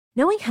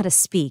Knowing how to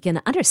speak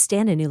and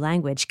understand a new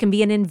language can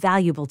be an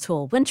invaluable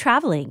tool when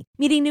traveling,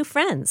 meeting new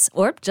friends,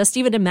 or just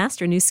even to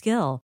master a new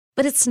skill.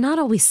 But it's not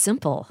always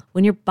simple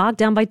when you're bogged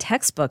down by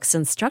textbooks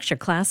and structured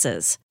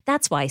classes.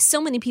 That's why so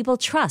many people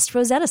trust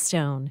Rosetta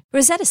Stone.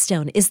 Rosetta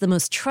Stone is the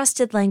most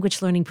trusted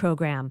language learning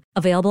program,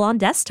 available on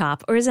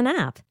desktop or as an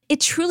app. It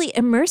truly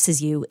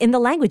immerses you in the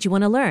language you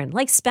want to learn,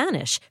 like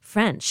Spanish,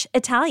 French,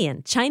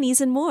 Italian,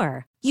 Chinese, and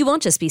more. You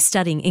won't just be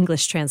studying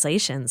English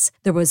translations.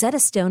 The Rosetta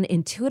Stone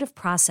intuitive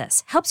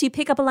process helps you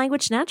pick up a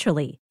language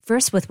naturally,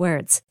 first with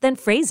words, then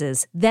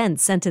phrases, then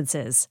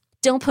sentences.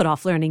 Don't put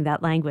off learning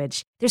that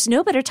language. There's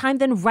no better time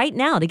than right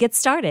now to get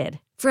started.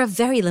 For a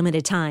very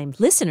limited time,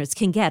 listeners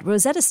can get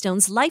Rosetta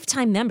Stone's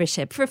lifetime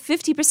membership for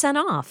 50%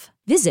 off.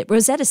 Visit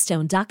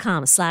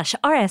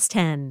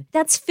rosettastone.com/rs10.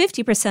 That's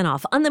 50%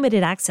 off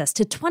unlimited access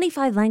to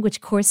 25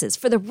 language courses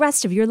for the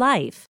rest of your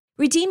life.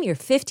 Redeem your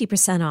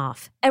 50%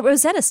 off at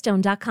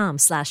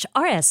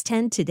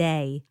rosettastone.com/rs10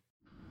 today.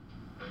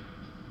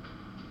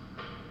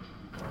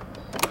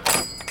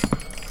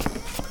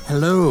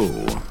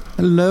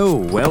 Hello,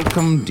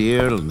 welcome,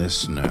 dear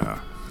listener.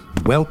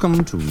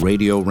 Welcome to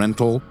Radio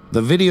Rental,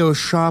 the video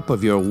shop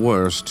of your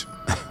worst,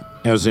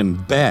 as in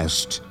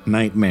best,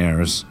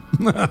 nightmares.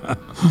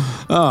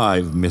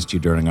 I've missed you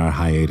during our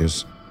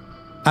hiatus.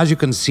 As you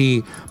can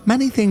see,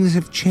 many things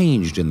have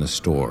changed in the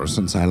store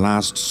since I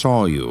last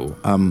saw you.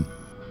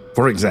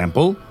 For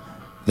example,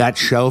 that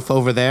shelf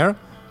over there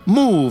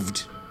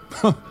moved.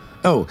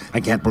 Oh, I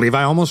can't believe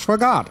I almost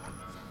forgot.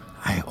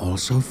 I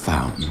also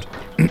found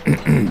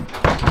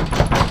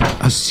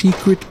a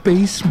secret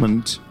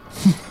basement.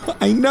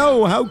 I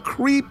know, how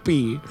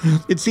creepy.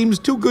 It seems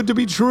too good to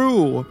be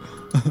true.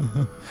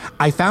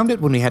 I found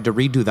it when we had to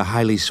redo the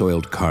highly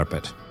soiled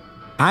carpet.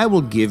 I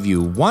will give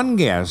you one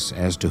guess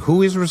as to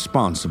who is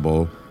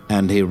responsible,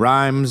 and he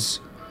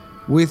rhymes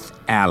with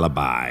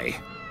alibi.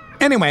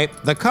 Anyway,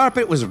 the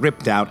carpet was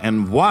ripped out,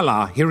 and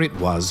voila, here it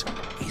was,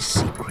 a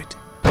secret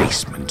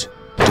basement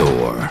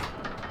door.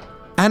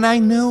 And I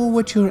know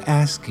what you're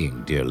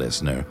asking, dear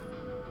listener.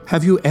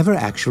 Have you ever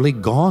actually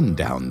gone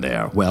down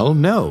there? Well,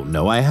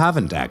 no, I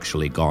haven't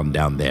actually gone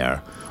down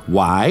there.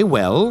 Why?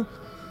 Well,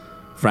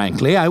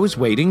 frankly, I was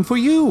waiting for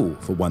you,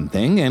 for one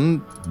thing, and,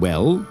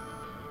 well,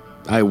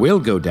 I will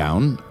go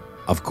down,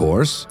 of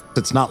course.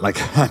 It's not like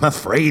I'm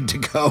afraid to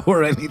go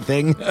or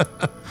anything.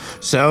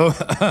 So,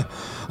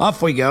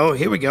 off we go.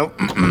 Here we go.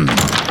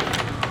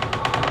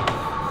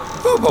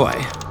 Oh,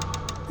 boy.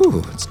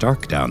 Ooh, it's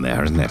dark down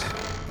there, isn't it?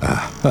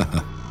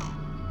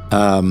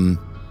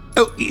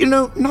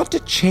 Not to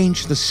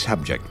change the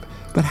subject,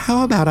 but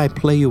how about I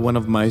play you one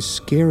of my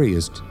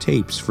scariest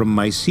tapes from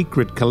my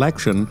secret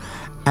collection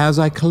as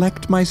I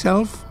collect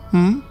myself?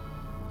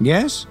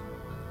 Yes?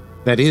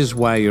 That is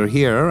why you're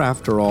here,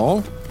 after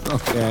all.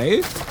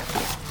 Okay.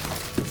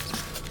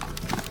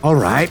 All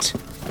right,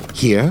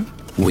 here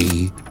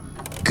we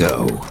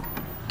go.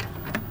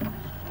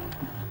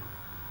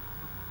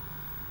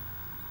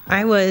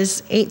 I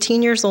was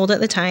 18 years old at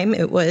the time.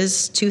 It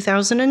was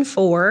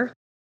 2004.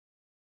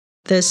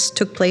 This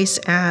took place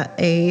at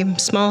a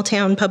small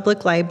town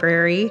public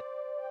library.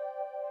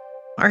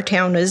 Our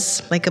town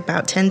is like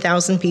about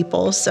 10,000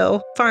 people,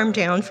 so farm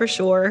town for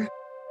sure.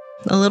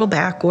 A little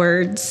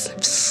backwards,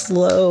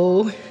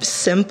 slow,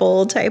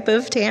 simple type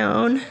of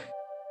town.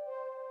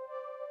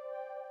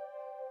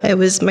 It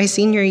was my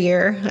senior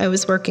year. I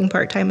was working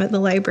part-time at the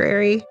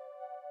library.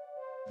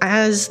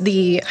 As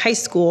the high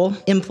school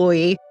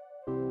employee,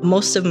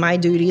 most of my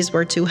duties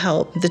were to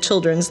help the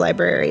children's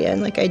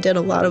librarian. I did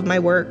a lot of my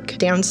work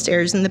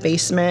downstairs in the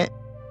basement.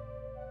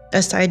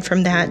 Aside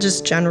from that,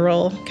 just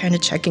general kind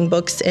of checking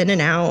books in and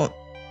out,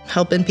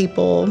 helping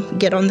people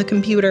get on the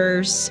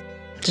computers,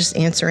 just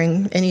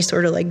answering any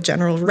sort of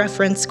general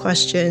reference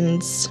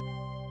questions.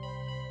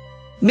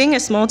 Being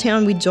a small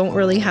town, we don't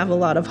really have a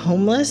lot of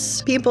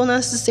homeless people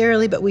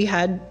necessarily, but we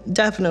had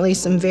definitely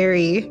some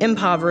very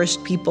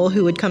impoverished people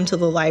who would come to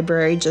the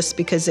library just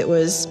because it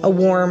was a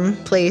warm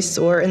place,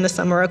 or in the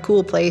summer, a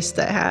cool place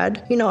that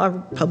had, a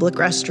public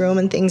restroom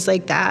and things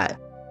like that.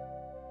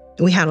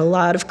 We had a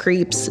lot of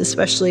creeps,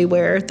 especially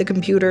where the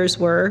computers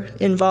were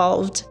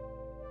involved.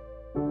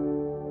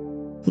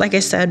 Like I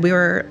said, we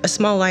were a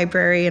small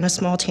library in a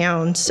small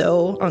town,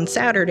 so on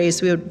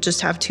Saturdays, we would just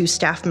have 2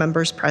 staff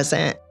members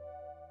present.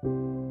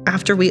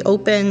 After we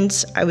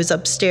opened, I was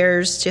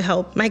upstairs to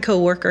help my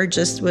coworker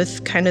just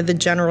with kind of the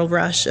general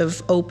rush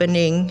of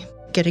opening,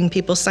 getting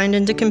people signed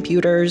into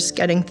computers,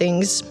 getting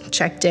things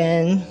checked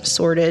in,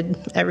 sorted,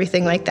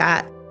 everything like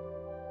that.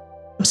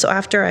 So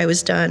after I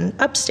was done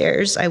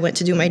upstairs, I went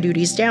to do my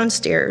duties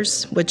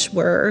downstairs, which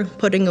were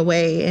putting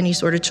away any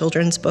sort of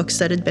children's books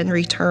that had been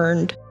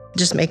returned,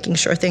 just making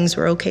sure things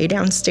were okay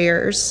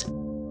downstairs.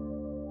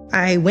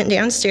 I went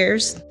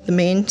downstairs, the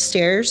main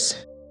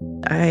stairs.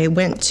 I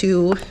went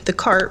to the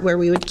cart where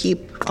we would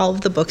keep all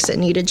of the books that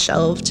needed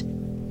shelved.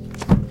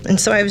 And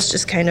so I was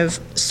just kind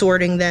of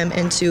sorting them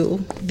into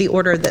the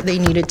order that they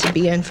needed to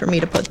be in for me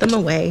to put them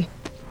away.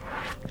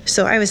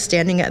 So I was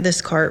standing at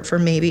this cart for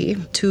maybe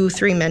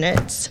 2-3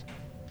 minutes.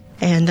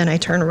 And then I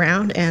turn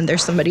around and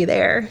there's somebody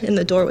there in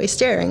the doorway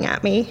staring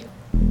at me.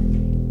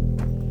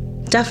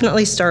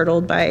 Definitely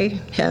startled by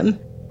him.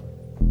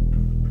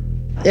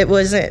 It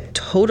wasn't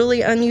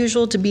totally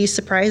unusual to be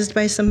surprised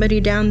by somebody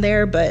down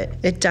there, but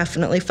it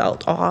definitely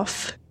felt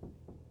off.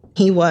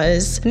 He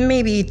was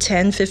maybe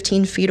 10,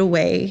 15 feet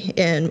away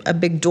in a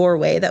big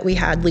doorway that we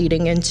had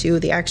leading into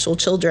the actual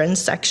children's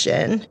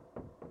section.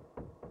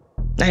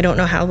 I don't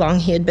know how long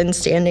he had been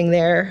standing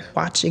there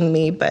watching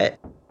me, but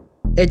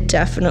it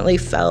definitely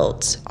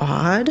felt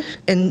odd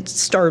and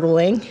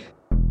startling.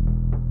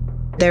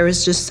 There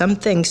was just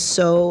something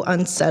so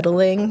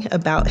unsettling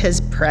about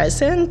his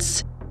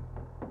presence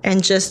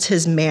and just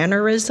his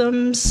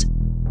mannerisms,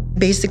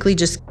 basically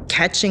just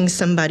catching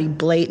somebody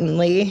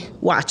blatantly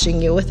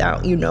watching you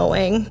without you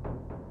knowing.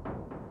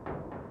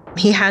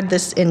 He had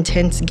this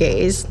intense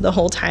gaze the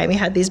whole time. He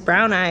had these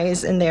brown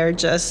eyes and they're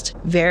just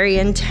very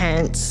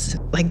intense,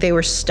 like they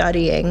were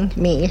studying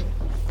me.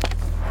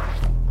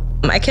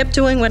 I kept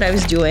doing what I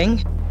was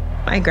doing.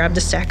 I grabbed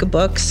a stack of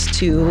books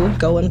to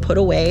go and put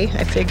away.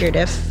 I figured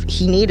if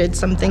he needed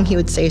something, he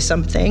would say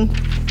something.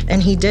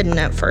 And he didn't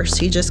at first.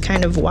 He just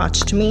kind of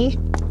watched me.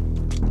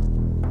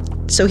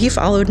 So he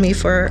followed me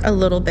for a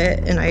little bit,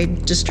 and I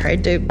just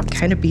tried to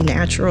kind of be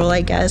natural,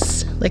 I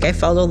guess. Like, I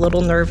felt a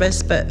little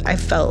nervous, but I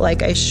felt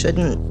like I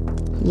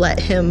shouldn't let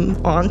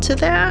him onto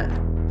that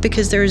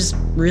because there's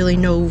really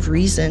no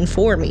reason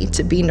for me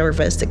to be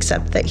nervous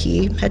except that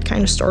he had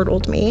kind of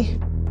startled me.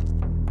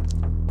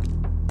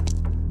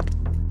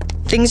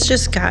 Things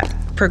just got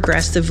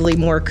progressively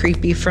more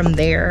creepy from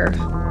there.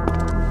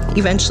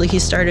 Eventually, he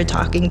started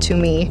talking to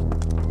me.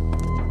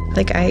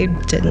 Like, I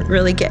didn't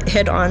really get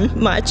hit on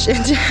much,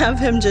 and to have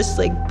him just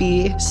like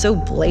be so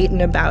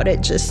blatant about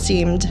it just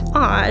seemed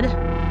odd.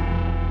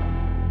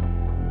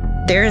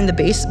 There in the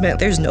basement,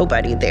 there's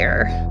nobody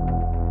there.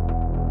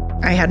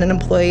 I had an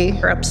employee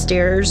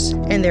upstairs,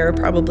 and there were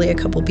probably a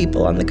couple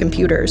people on the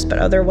computers, but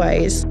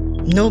otherwise,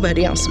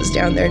 nobody else was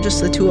down there,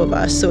 just the two of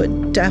us, so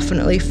it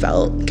definitely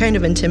felt kind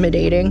of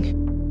intimidating.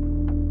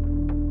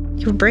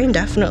 Your brain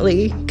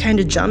definitely kind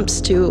of jumps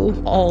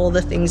to all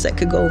the things that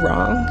could go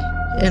wrong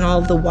and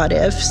all the what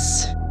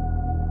ifs.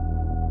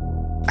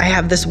 I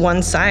have this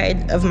one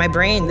side of my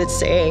brain that's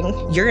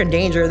saying, you're in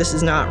danger, this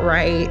is not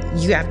right,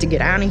 you have to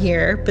get out of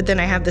here. But then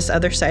I have this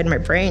other side of my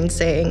brain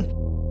saying,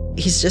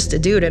 he's just a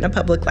dude in a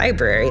public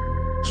library.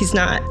 He's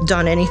not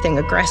done anything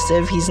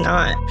aggressive. He's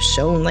not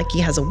shown like he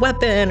has a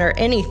weapon or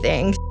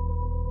anything.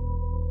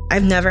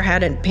 I've never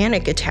had a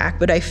panic attack,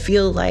 but I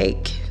feel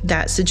like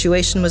that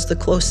situation was the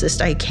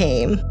closest I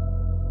came.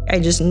 I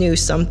just knew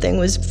something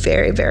was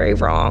very, very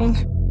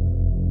wrong.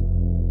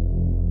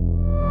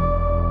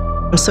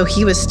 So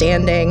he was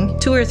standing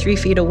 2 or 3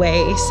 feet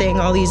away saying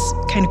all these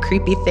kind of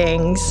creepy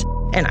things.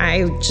 And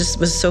I just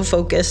was so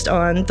focused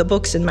on the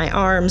books in my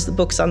arms, the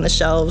books on the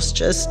shelves,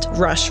 just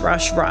rush,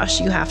 rush, rush.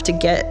 You have to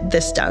get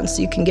this done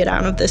so you can get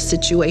out of this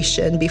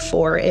situation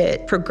before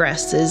it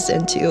progresses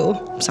into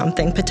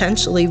something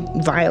potentially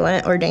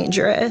violent or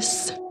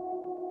dangerous.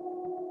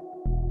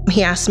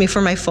 He asked me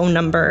for my phone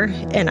number,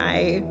 and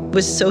I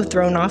was so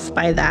thrown off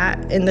by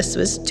that. And this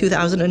was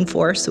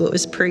 2004, so it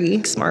was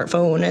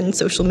pre-smartphone and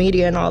social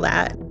media and all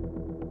that.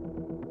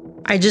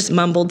 I just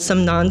mumbled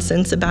some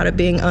nonsense about it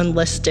being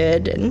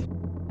unlisted, and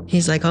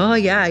he's like, oh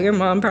yeah, your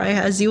mom probably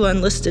has you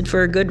unlisted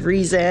for a good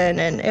reason.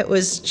 And it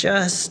was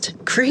just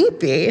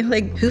creepy.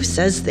 Like, who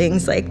says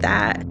things like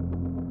that?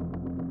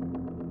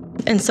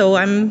 And so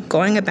I'm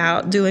going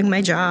about doing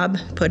my job,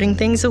 putting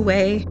things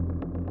away.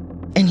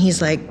 And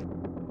he's like,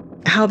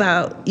 how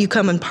about you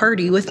come and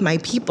party with my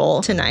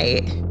people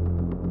tonight?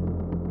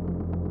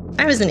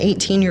 I was an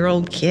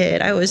 18-year-old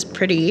kid. I was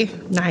pretty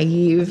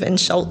naive and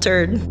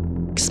sheltered,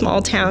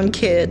 small town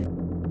kid.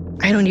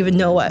 I don't even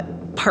know what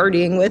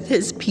partying with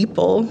his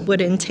people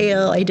would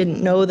entail. I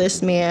didn't know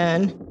this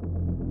man.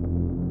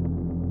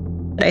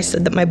 I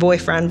said that my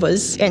boyfriend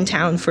was in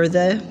town for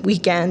the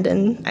weekend,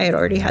 and I had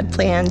already had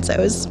plans. I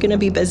was gonna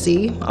be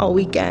busy all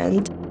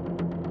weekend.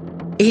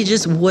 He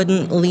just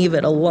wouldn't leave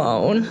it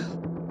alone.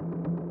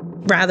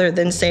 Rather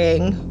than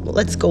saying, well,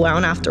 let's go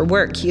out after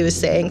work, he was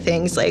saying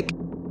things like,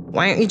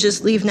 why don't you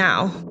just leave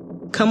now?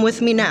 Come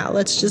with me now,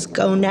 let's just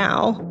go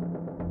now.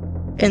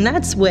 And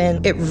that's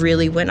when it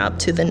really went up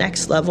to the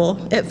next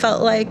level, it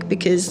felt like,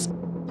 because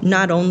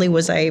not only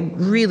was I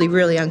really,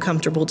 really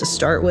uncomfortable to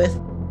start with,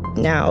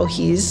 now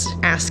he's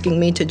asking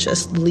me to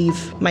just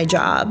leave my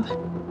job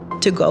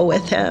to go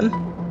with him.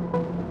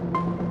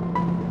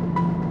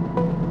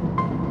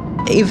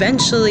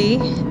 Eventually,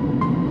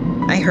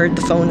 I heard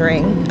the phone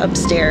ring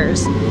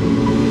upstairs.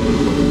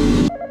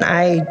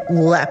 I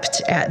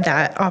leapt at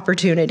that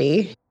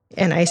opportunity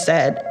and I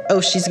said,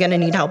 oh, she's gonna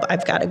need help,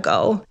 I've gotta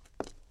go.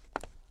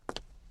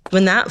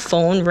 When that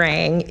phone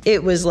rang,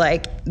 it was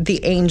like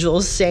the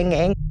angels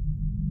singing.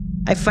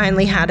 I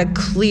finally had a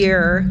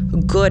clear,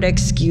 good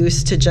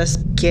excuse to just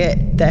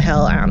get the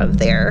hell out of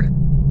there.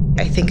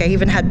 I think I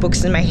even had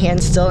books in my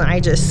hand still, and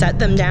I just set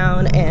them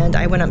down and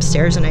I went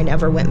upstairs and I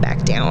never went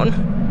back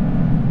down.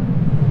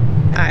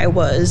 I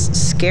was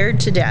scared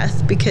to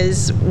death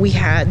because we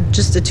had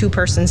just a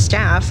 2-person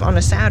staff on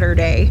a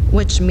Saturday,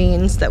 which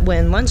means that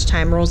when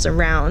lunchtime rolls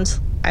around,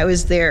 I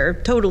was there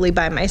totally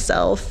by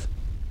myself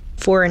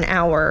for an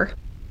hour.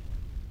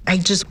 I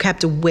just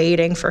kept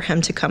waiting for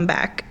him to come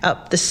back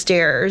up the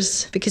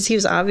stairs because he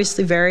was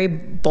obviously very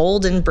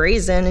bold and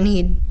brazen, and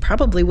he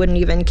probably wouldn't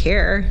even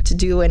care to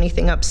do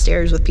anything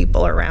upstairs with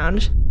people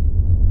around.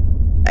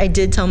 I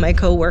did tell my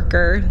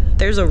coworker,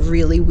 there's a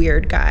really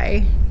weird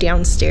guy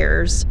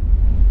downstairs.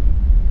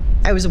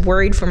 I was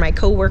worried for my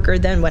coworker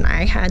then when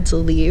I had to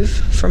leave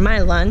for my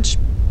lunch.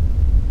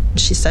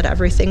 She said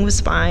everything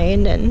was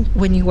fine, and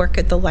when you work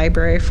at the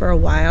library for a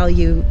while,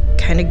 you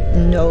kind of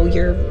know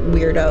your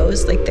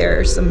weirdos. Like, there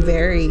are some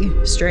very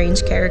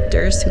strange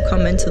characters who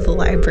come into the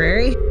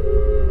library.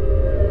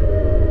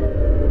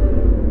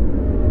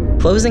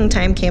 Closing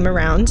time came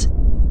around.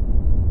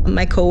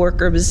 My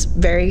coworker was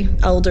very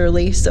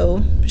elderly,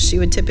 so she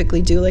would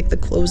typically do like the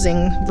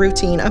closing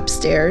routine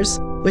upstairs,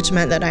 which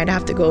meant that I'd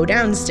have to go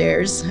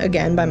downstairs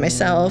again by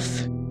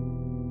myself.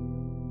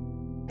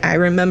 I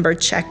remember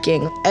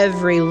checking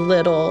every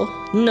little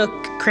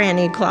nook,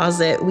 cranny,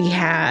 closet we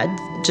had,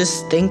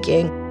 just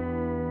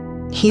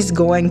thinking, he's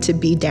going to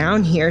be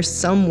down here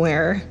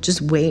somewhere,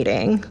 just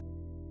waiting.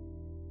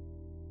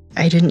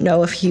 I didn't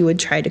know if he would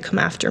try to come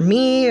after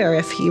me or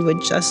if he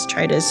would just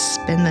try to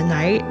spend the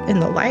night in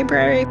the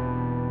library.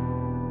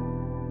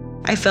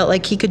 I felt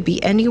like he could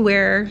be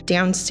anywhere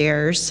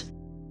downstairs.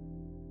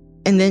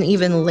 And then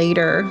even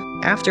later,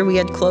 after we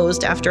had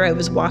closed, after I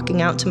was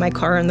walking out to my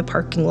car in the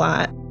parking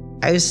lot,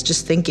 I was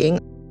just thinking,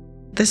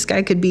 this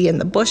guy could be in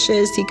the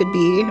bushes, he could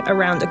be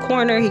around a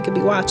corner, he could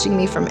be watching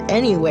me from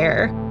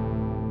anywhere.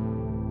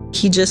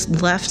 He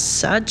just left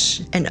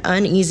such an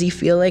uneasy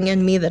feeling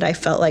in me that I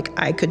felt like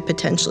I could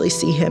potentially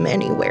see him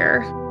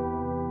anywhere.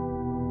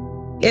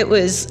 It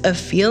was a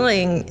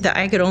feeling that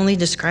I could only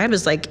describe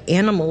as like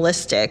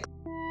animalistic.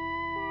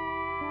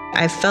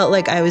 I felt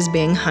like I was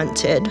being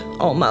hunted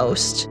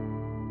almost.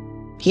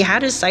 He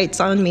had his sights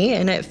on me,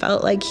 and it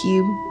felt like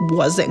he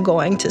wasn't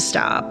going to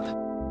stop.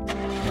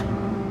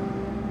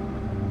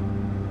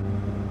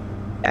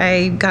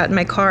 I got in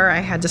my car. I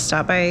had to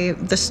stop by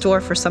the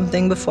store for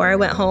something before I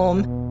went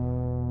home.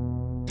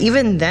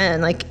 Even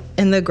then, like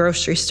in the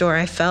grocery store,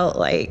 I felt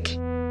like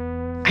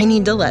I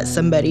need to let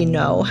somebody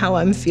know how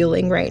I'm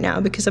feeling right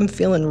now because I'm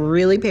feeling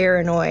really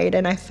paranoid.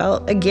 And I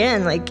felt,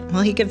 again, like,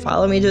 well, he could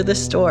follow me to the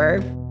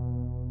store.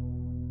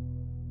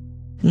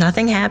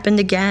 Nothing happened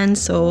again,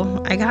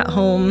 so I got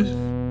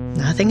home.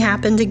 Nothing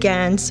happened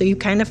again, so you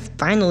kind of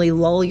finally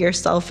lull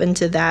yourself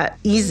into that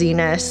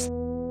easiness.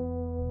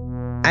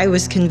 I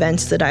was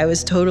convinced that I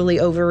was totally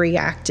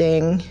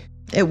overreacting.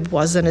 It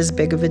wasn't as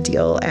big of a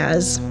deal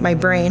as my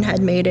brain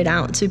had made it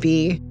out to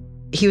be.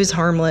 He was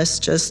harmless,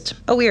 just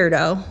a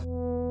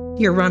weirdo.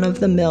 Your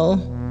run-of-the-mill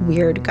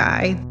weird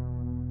guy.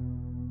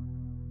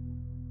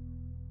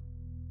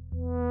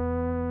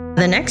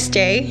 The next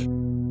day,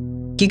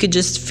 you could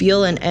just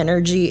feel an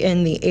energy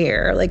in the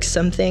air, like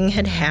something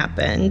had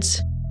happened.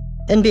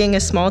 And being a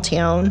small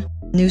town,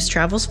 news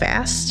travels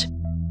fast.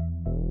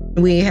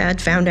 We had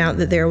found out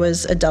that there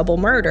was a double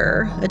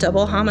murder, a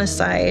double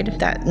homicide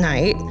that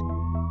night.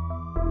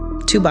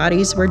 2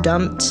 bodies were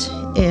dumped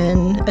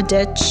in a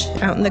ditch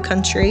out in the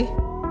country.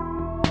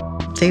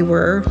 They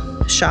were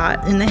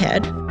shot in the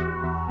head.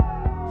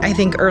 I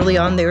think early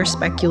on they were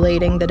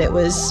speculating that it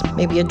was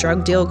maybe a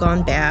drug deal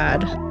gone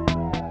bad.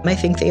 I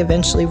think they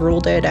eventually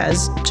ruled it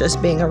as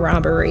just being a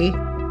robbery.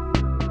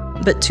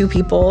 But 2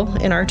 people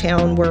in our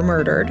town were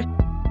murdered.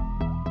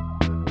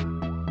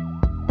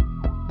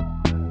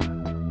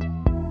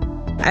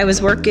 I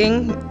was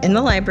working in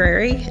the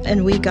library,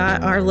 and we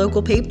got our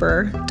local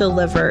paper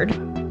delivered.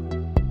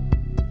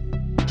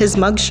 His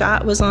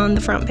mugshot was on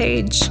the front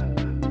page.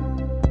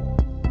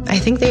 I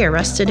think they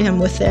arrested him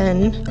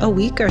within a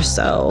week or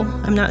so.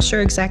 I'm not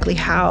sure exactly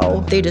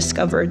how they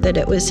discovered that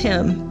it was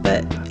him,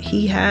 but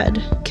he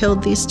had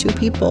killed these 2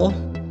 people.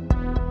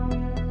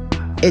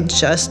 It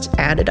just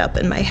added up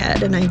in my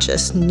head, and I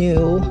just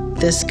knew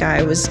this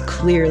guy was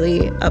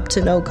clearly up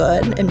to no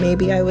good, and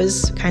maybe I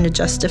was kind of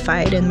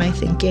justified in my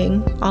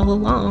thinking all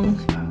along.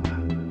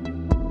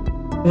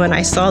 When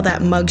I saw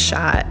that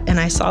mugshot and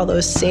I saw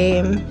those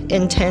same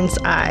intense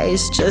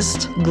eyes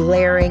just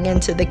glaring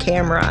into the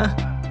camera,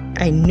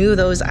 I knew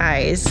those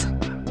eyes.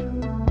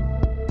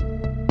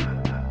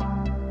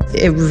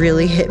 It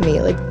really hit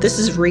me, like, this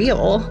is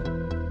real.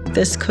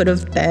 This could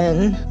have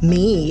been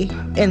me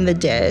in the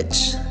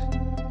ditch.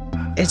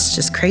 It's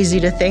just crazy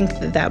to think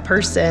that that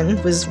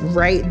person was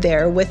right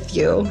there with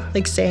you,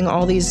 like saying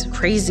all these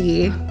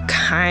crazy,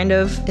 kind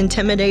of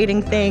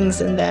intimidating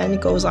things, and then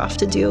goes off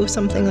to do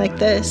something like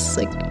this,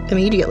 like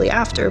immediately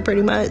after,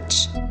 pretty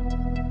much.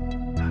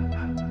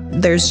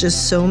 There's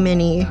just so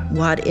many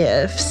what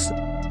ifs.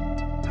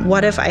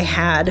 What if I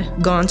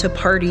had gone to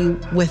party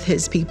with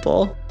his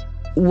people?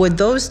 Would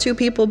those 2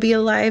 people be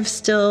alive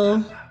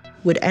still?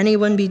 Would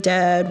anyone be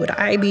dead? Would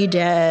I be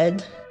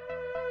dead?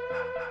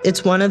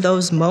 It's one of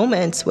those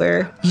moments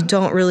where you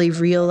don't really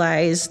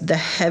realize the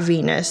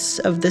heaviness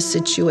of the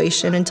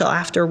situation until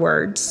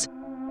afterwards.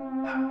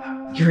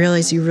 You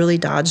realize you really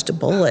dodged a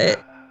bullet,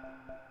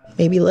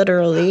 maybe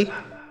literally.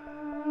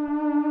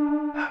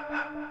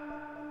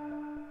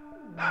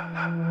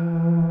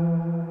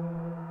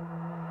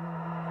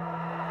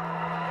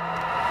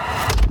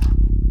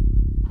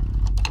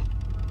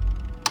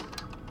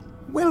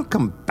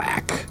 Welcome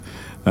back.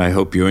 I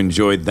hope you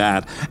enjoyed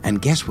that.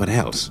 And guess what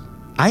else?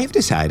 I have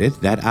decided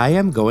that I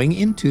am going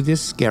into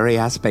this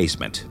scary-ass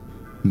basement.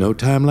 No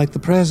time like the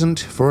present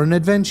for an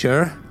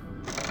adventure.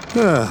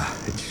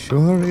 It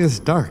sure is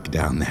dark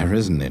down there,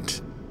 isn't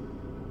it?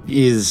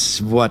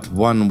 Is what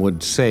one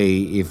would say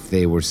if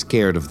they were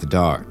scared of the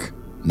dark.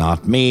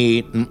 Not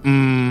me.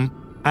 I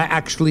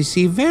actually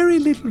see very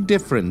little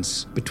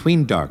difference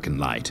between dark and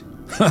light.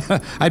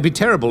 I'd be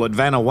terrible at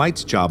Vanna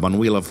White's job on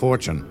Wheel of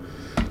Fortune.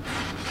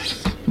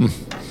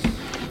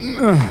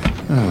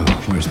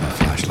 Oh, where's my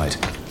flashlight?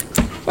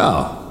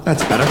 Oh,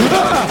 that's better.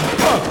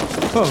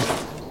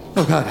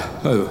 Oh, God.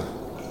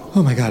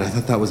 Oh, my God, I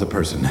thought that was a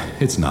person.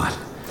 It's not.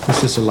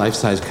 It's just a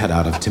life-size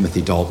cutout of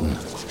Timothy Dalton.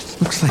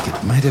 Looks like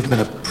it might have been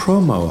a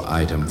promo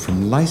item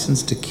from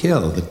License to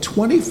Kill, the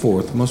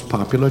 24th most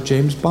popular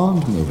James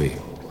Bond movie.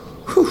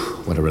 Whew,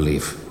 what a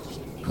relief.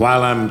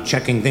 While I'm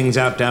checking things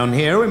out down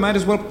here, we might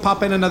as well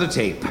pop in another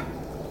tape.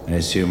 I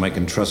assume I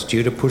can trust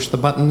you to push the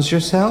buttons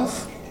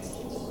yourself?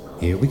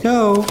 Here we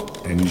go.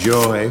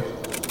 Enjoy.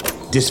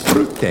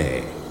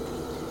 Disfrute.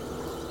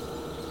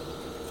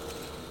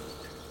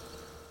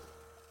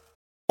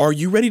 Are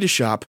you ready to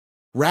shop?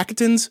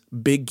 Rakuten's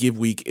Big Give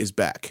Week is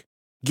back.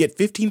 Get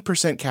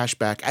 15% cash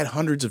back at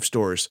hundreds of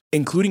stores,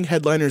 including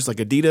headliners like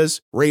Adidas,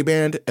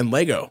 Ray-Ban, and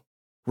Lego.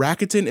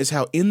 Rakuten is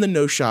how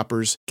in-the-know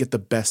shoppers get the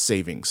best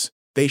savings.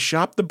 They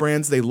shop the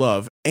brands they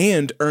love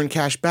and earn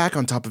cash back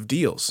on top of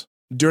deals.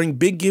 During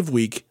Big Give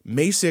Week,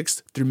 May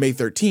 6th through May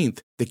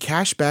 13th, the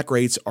cash back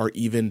rates are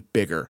even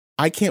bigger.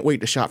 I can't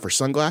wait to shop for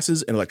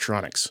sunglasses and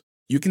electronics.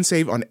 You can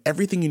save on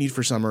everything you need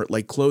for summer,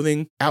 like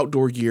clothing,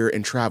 outdoor gear,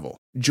 and travel.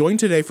 Join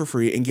today for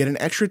free and get an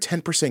extra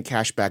 10%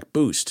 cash back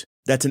boost.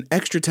 That's an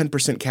extra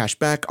 10% cash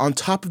back on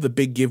top of the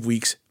Big Give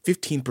Week's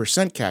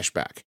 15% cash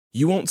back.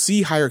 You won't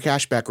see higher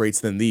cash back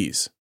rates than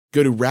these.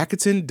 Go to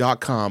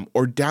Rakuten.com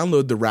or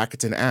download the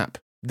Rakuten app.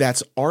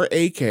 That's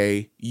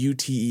Rakuten.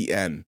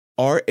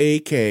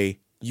 Rakuten.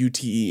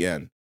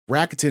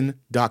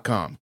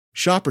 Rakuten.com.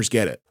 Shoppers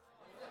get it.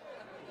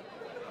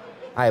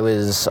 I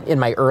was in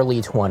my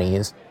early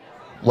 20s,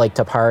 liked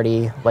to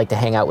party, liked to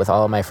hang out with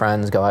all of my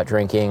friends, go out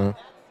drinking.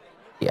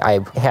 I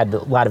had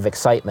a lot of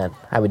excitement.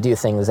 I would do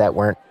things that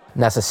weren't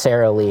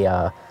necessarily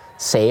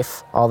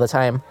safe all the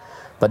time,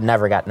 but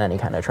never got in any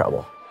kind of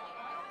trouble.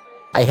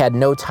 I had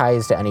no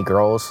ties to any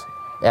girls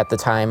at the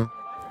time.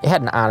 I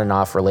had an on and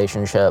off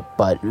relationship,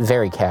 but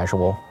very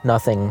casual,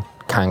 nothing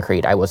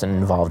concrete. I wasn't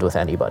involved with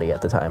anybody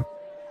at the time.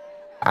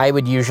 I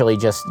would usually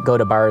just go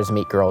to bars,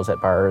 meet girls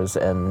at bars,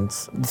 and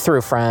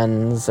through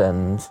friends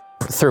and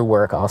through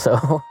work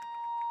also.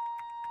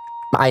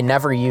 I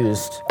never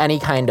used any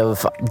kind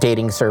of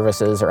dating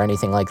services or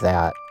anything like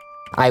that.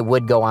 I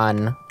would go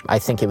on, I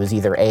think it was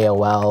either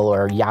AOL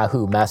or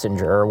Yahoo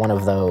Messenger or one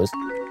of those,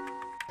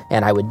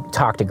 and I would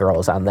talk to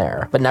girls on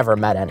there, but never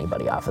met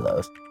anybody off of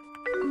those.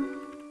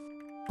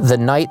 The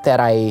night that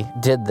I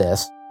did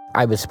this,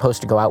 I was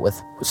supposed to go out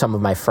with some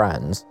of my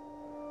friends.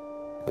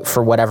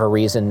 For whatever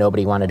reason,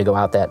 nobody wanted to go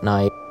out that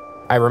night.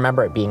 I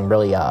remember it being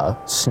really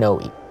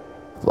snowy.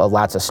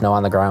 Lots of snow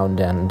on the ground,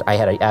 and I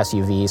had an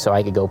SUV, so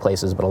I could go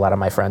places, but a lot of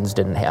my friends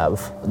didn't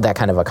have that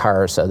kind of a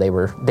car, so they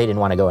didn't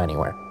want to go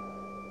anywhere.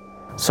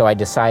 So I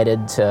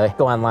decided to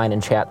go online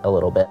and chat a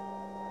little bit.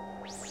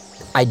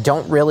 I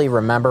don't really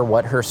remember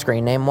what her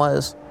screen name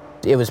was.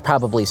 It was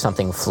probably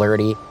something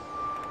flirty.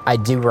 I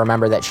do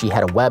remember that she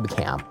had a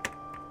webcam,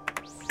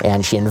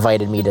 and she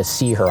invited me to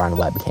see her on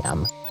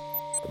webcam,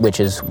 which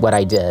is what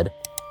I did.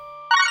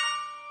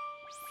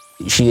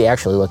 She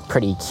actually looked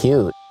pretty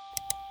cute.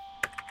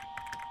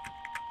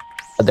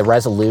 The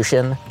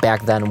resolution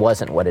back then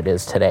wasn't what it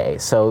is today,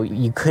 so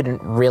you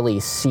couldn't really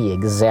see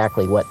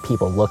exactly what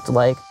people looked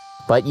like,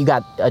 but you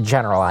got a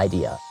general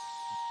idea.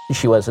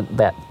 She wasn't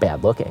that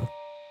bad looking.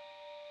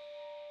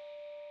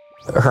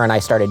 Her and I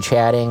started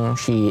chatting.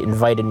 She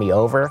invited me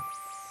over.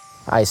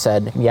 I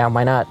said, yeah,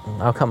 why not?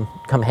 I'll come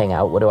hang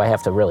out. What do I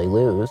have to really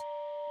lose?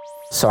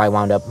 So I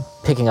wound up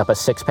picking up a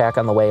six-pack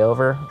on the way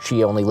over.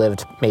 She only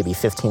lived maybe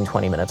 15,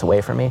 20 minutes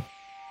away from me.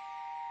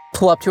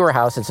 Pull up to her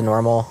house. It's a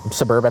normal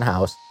suburban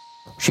house.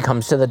 She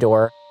comes to the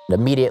door.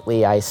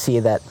 Immediately, I see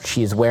that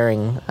she's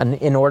wearing an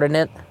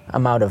inordinate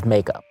amount of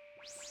makeup.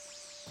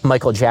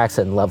 Michael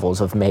Jackson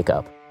levels of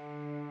makeup.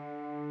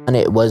 And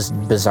it was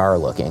bizarre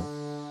looking.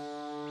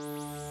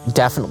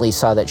 Definitely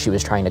saw that she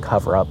was trying to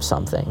cover up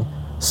something.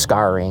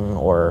 Scarring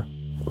or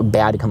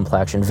bad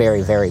complexion,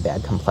 very, very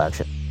bad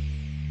complexion.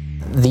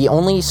 The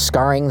only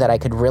scarring that I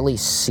could really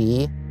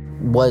see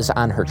was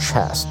on her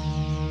chest.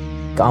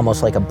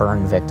 Almost like a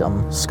burn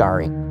victim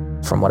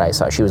scarring from what I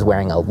saw. She was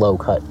wearing a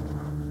low-cut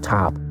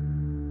top.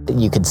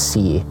 You could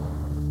see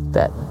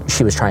that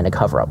she was trying to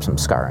cover up some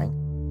scarring.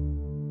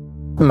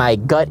 My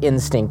gut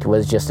instinct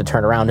was just to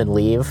turn around and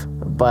leave,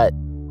 but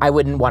I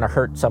wouldn't want to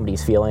hurt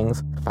somebody's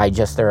feelings by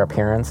just their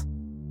appearance.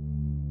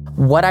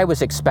 What I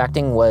was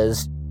expecting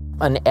was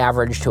an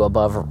average to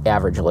above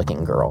average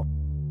looking girl.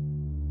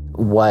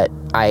 What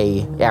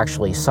I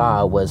actually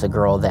saw was a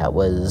girl that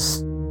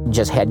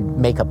just had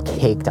makeup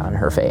caked on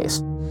her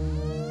face.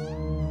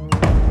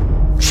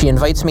 She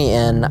invites me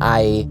in.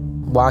 I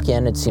walk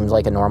in. It seems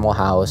like a normal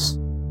house.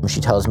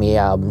 She tells me,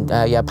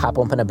 yeah, pop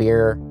open a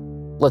beer.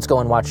 Let's go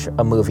and watch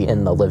a movie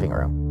in the living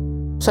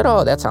room. I said,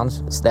 oh, that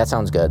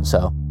sounds good.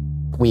 So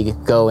we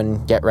go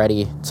and get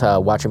ready to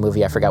watch a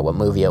movie. I forgot what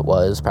movie it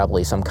was,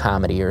 probably some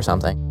comedy or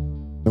something.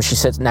 She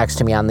sits next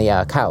to me on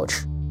the couch.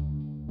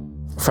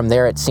 From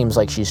there, it seems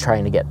like she's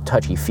trying to get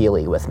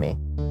touchy-feely with me.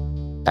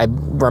 I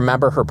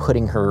remember her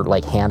putting her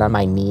hand on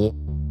my knee,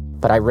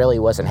 but I really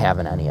wasn't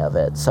having any of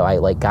it. So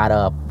I got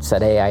up,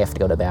 said, hey, I have to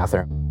go to the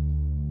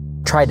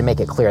bathroom. Tried to make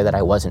it clear that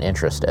I wasn't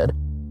interested.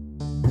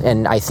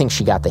 And I think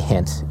she got the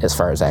hint as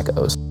far as that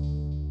goes.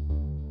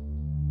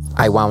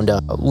 I wound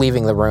up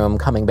leaving the room,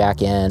 coming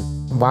back in,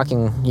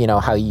 walking,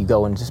 how you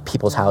go into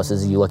people's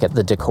houses, you look at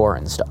the decor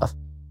and stuff.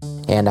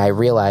 And I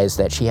realized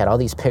that she had all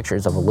these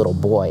pictures of a little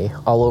boy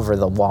all over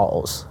the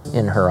walls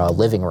in her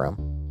living room.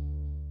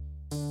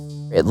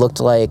 It looked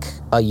like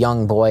a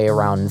young boy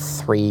around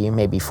 3,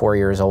 maybe 4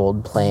 years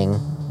old, playing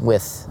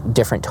with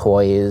different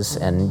toys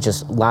and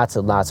just lots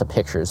and lots of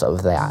pictures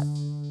of that.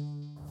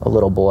 A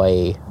little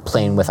boy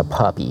playing with a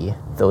puppy,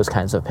 those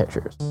kinds of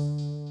pictures.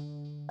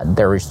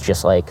 There was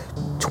just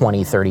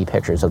 20, 30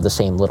 pictures of the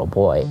same little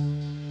boy.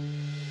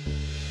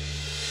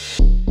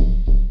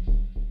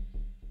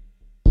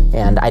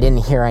 And I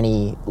didn't hear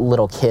any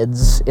little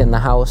kids in the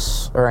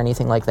house or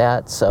anything like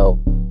that, so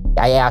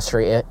I asked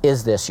her,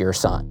 is this your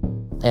son?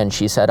 And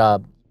she said,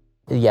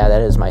 yeah,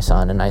 that is my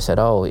son. And I said,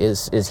 oh,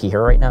 is he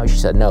here right now? She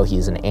said, no,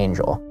 he's an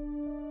angel.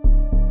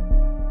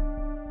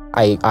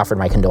 I offered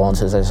my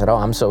condolences. I said, oh,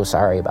 I'm so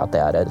sorry about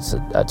that. It's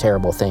a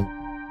terrible thing.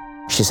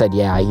 She said,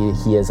 yeah,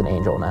 he is an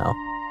angel now.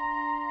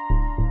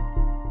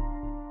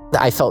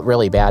 I felt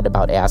really bad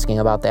about asking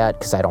about that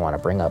because I don't want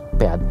to bring up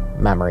bad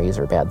memories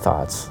or bad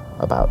thoughts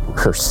about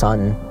her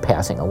son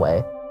passing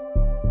away.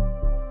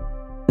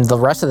 The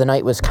rest of the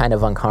night was kind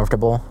of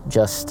uncomfortable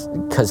just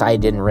because I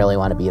didn't really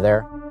want to be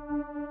there.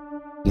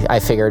 I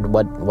figured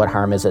what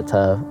harm is it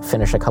to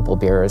finish a couple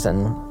beers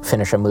and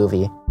finish a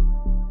movie.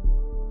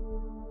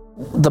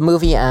 The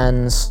movie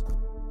ends.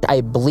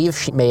 I believe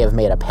she may have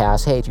made a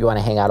pass. Hey, do you want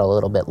to hang out a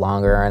little bit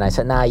longer? And I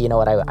said, nah, you know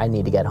what? I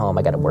need to get home.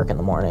 I got to work in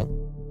the morning.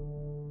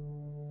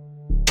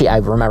 I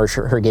remember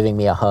her giving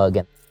me a hug,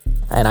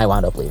 and I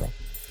wound up leaving.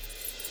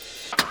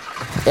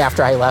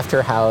 After I left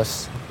her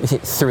house,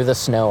 through the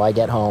snow, I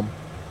get home.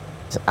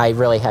 I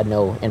really had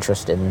no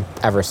interest in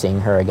ever seeing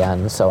her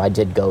again, so I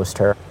did ghost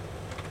her,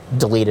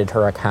 deleted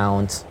her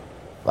account.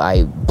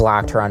 I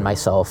blocked her on my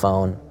cell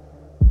phone,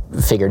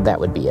 figured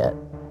that would be it.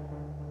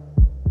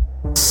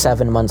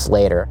 7 months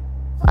later,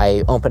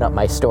 I opened up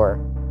my store.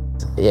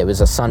 It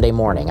was a Sunday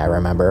morning, I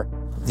remember.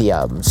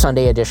 The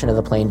Sunday edition of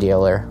The Plain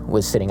Dealer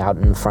was sitting out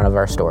in front of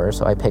our store,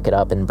 so I pick it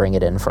up and bring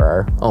it in for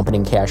our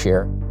opening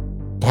cashier.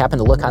 I happened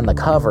to look on the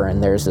cover,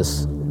 and there's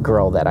this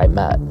girl that I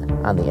met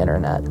on the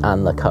internet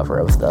on the cover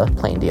of The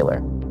Plain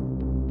Dealer.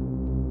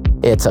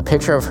 It's a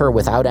picture of her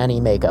without any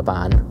makeup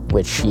on,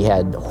 which she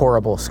had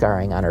horrible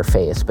scarring on her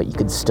face, but you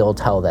could still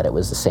tell that it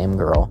was the same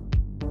girl.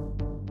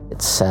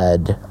 It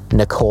said,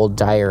 Nicole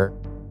Dyer,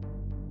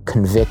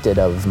 convicted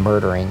of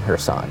murdering her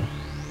son.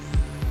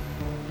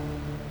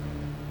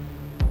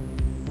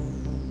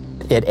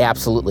 It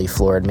absolutely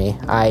floored me.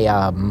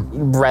 I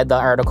read the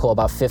article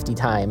about 50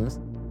 times.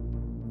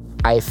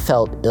 I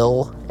felt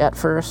ill at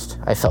first.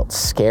 I felt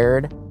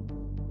scared.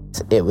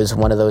 It was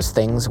one of those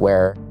things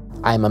where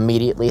I'm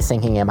immediately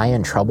thinking, am I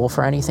in trouble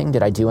for anything?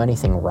 Did I do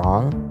anything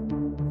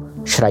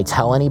wrong? Should I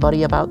tell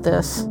anybody about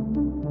this?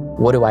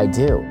 What do I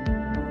do?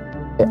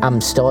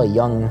 I'm still a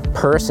young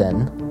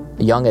person,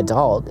 a young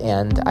adult,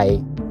 and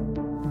I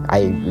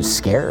was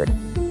scared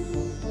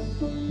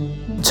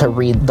to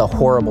read the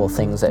horrible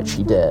things that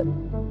she did.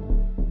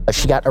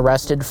 She got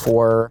arrested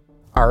for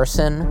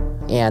arson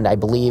and I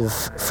believe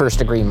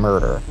first-degree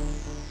murder.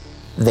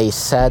 They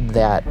said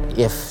that,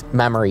 if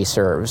memory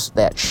serves,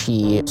 that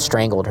she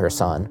strangled her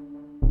son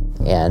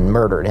and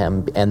murdered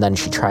him, and then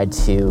she tried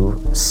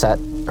to set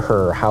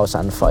her house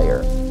on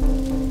fire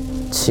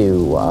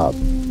to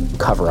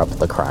cover up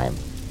the crime.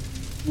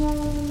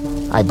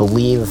 I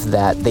believe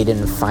that they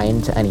didn't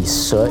find any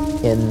soot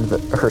in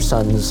her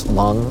son's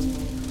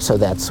lungs, so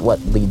that's what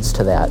leads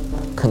to that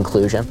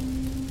conclusion.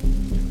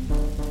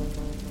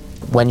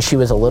 When she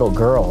was a little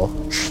girl,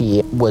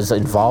 she was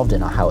involved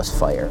in a house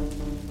fire.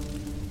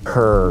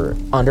 Her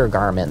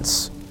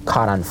undergarments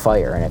caught on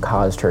fire and it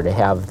caused her to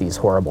have these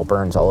horrible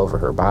burns all over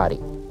her body.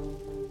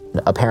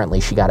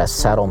 Apparently she got a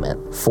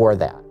settlement for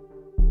that,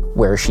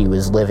 where she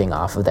was living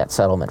off of that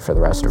settlement for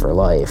the rest of her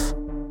life.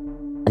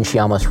 And she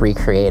almost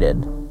recreated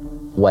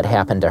what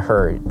happened to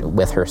her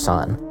with her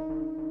son.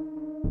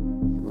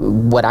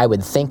 What I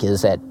would think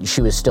is that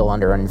she was still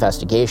under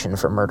investigation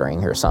for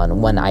murdering her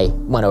son when I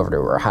went over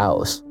to her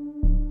house.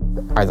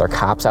 Are there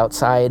cops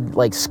outside,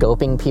 like,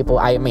 scoping people?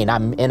 I mean,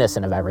 I'm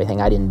innocent of everything.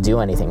 I didn't do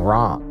anything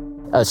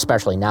wrong.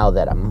 Especially now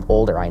that I'm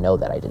older, I know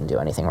that I didn't do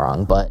anything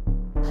wrong. But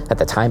at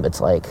the time,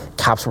 it's like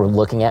cops were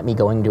looking at me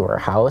going to her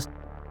house.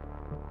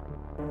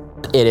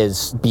 It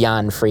is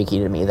beyond freaky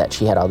to me that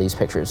she had all these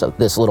pictures of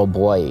this little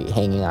boy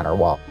hanging on her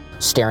wall,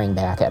 staring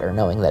back at her,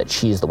 knowing that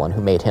she's the one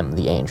who made him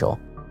the angel.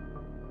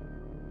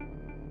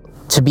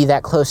 To be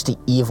that close to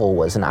evil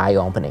was an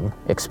eye-opening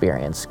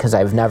experience, because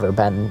I've never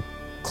been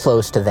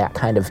close to that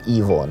kind of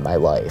evil in my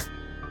life.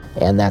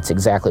 And that's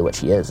exactly what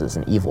she is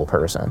an evil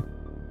person.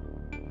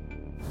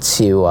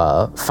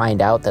 To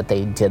find out that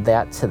they did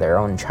that to their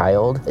own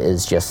child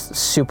is just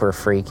super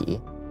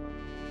freaky.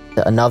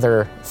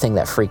 Another thing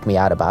that freaked me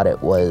out about it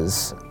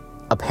was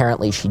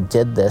apparently she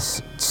did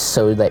this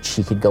so that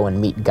she could go and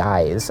meet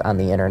guys on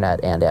the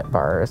internet and at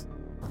bars,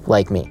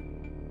 like me.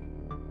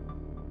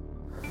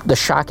 The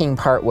shocking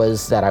part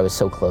was that I was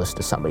so close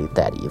to somebody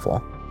that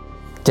evil.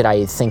 Did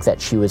I think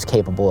that she was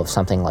capable of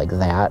something like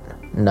that?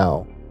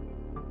 No.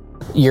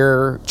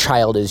 Your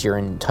child is your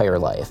entire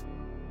life.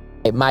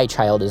 My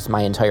child is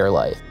my entire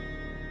life.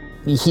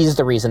 He's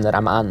the reason that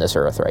I'm on this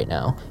earth right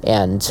now.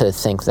 And to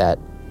think that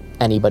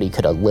anybody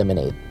could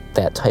eliminate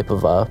that type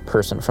of a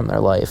person from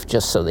their life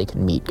just so they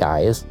can meet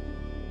guys,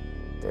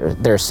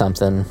 there's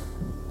something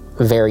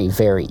very,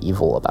 very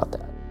evil about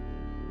that.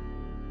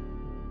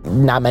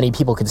 Not many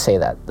people could say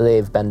that.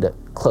 They've been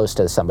close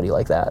to somebody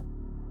like that.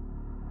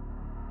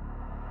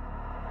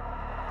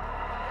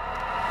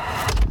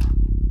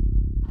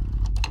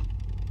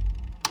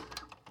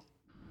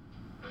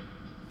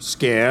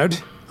 Scared?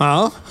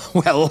 Oh,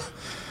 well,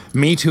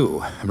 me too.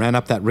 I ran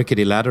up that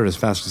rickety ladder as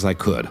fast as I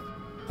could.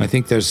 I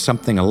think there's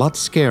something a lot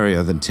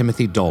scarier than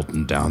Timothy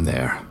Dalton down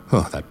there.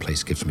 Oh, that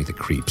place gives me the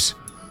creeps.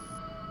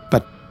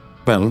 But,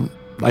 well,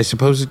 I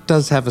suppose it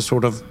does have a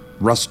sort of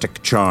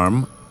rustic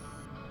charm.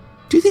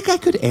 Do you think I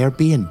could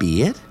Airbnb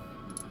it?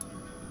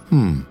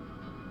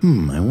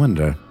 I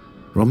wonder.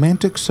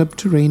 Romantic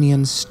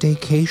subterranean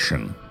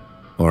staycation.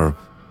 Or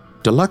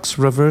deluxe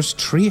reverse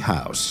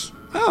treehouse.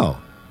 Oh.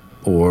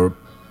 Or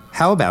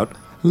how about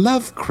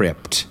Love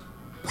Crypt?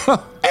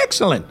 Oh,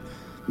 excellent.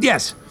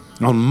 Yes,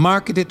 I'll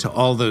market it to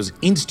all those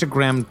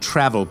Instagram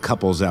travel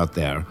couples out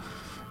there.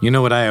 You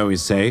know what I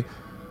always say?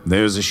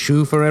 There's a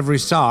shoe for every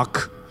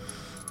sock.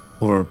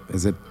 Or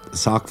is it a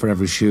sock for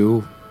every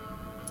shoe?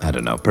 I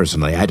don't know.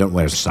 Personally, I don't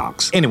wear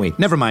socks. Anyway,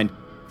 never mind.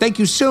 Thank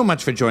you so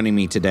much for joining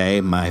me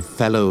today, my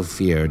fellow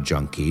fear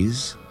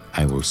junkies.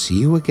 I will see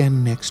you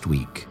again next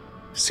week.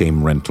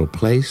 Same rental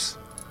place,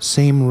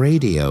 same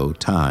radio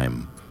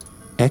time.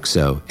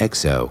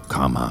 XOXO,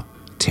 comma,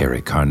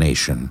 Terry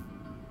Carnation.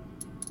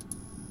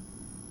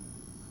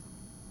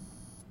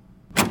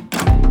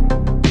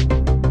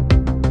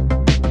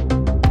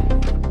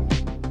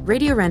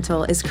 Radio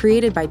Rental is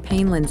created by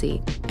Payne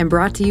Lindsay and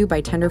brought to you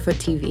by Tenderfoot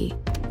TV.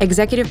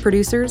 Executive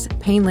producers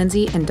Payne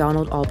Lindsay and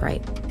Donald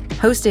Albright.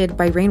 Hosted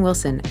by Rainn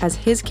Wilson as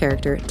his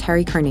character,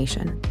 Terry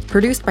Carnation.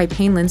 Produced by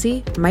Payne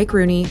Lindsay, Mike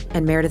Rooney,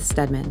 and Meredith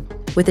Stedman.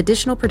 With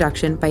additional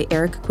production by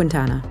Eric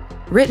Quintana.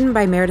 Written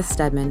by Meredith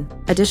Stedman.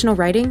 Additional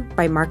writing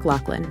by Mark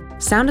Lachlan.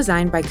 Sound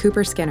design by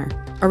Cooper Skinner.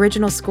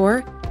 Original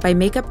score by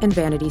Makeup and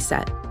Vanity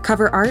Set.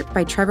 Cover art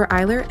by Trevor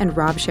Eiler and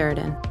Rob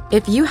Sheridan.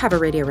 If you have a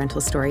Radio Rental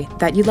story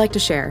that you'd like to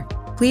share,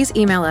 please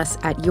email us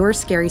at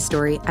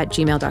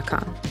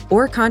yourscarystory@gmail.com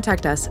or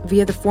contact us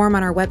via the form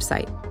on our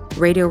website,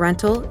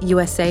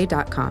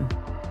 radiorentalusa.com.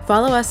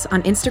 Follow us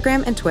on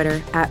Instagram and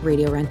Twitter at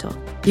Radio Rental.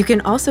 You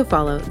can also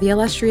follow the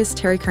illustrious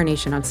Terry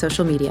Carnation on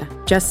social media.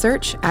 Just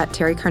search at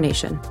Terry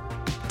Carnation.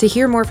 To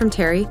hear more from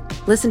Terry,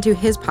 listen to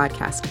his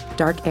podcast,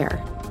 Dark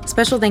Air.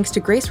 Special thanks to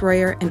Grace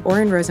Royer and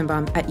Oren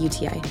Rosenbaum at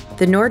UTA,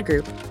 the Nord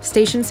Group,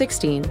 Station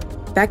 16,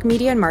 Beck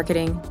Media and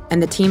Marketing,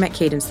 and the team at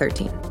Cadence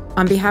 13.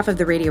 On behalf of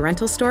the Radio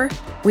Rental Store,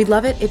 we'd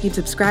love it if you'd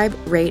subscribe,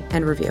 rate,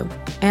 and review.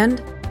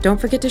 And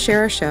don't forget to share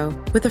our show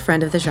with a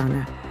friend of the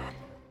genre.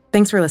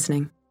 Thanks for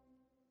listening.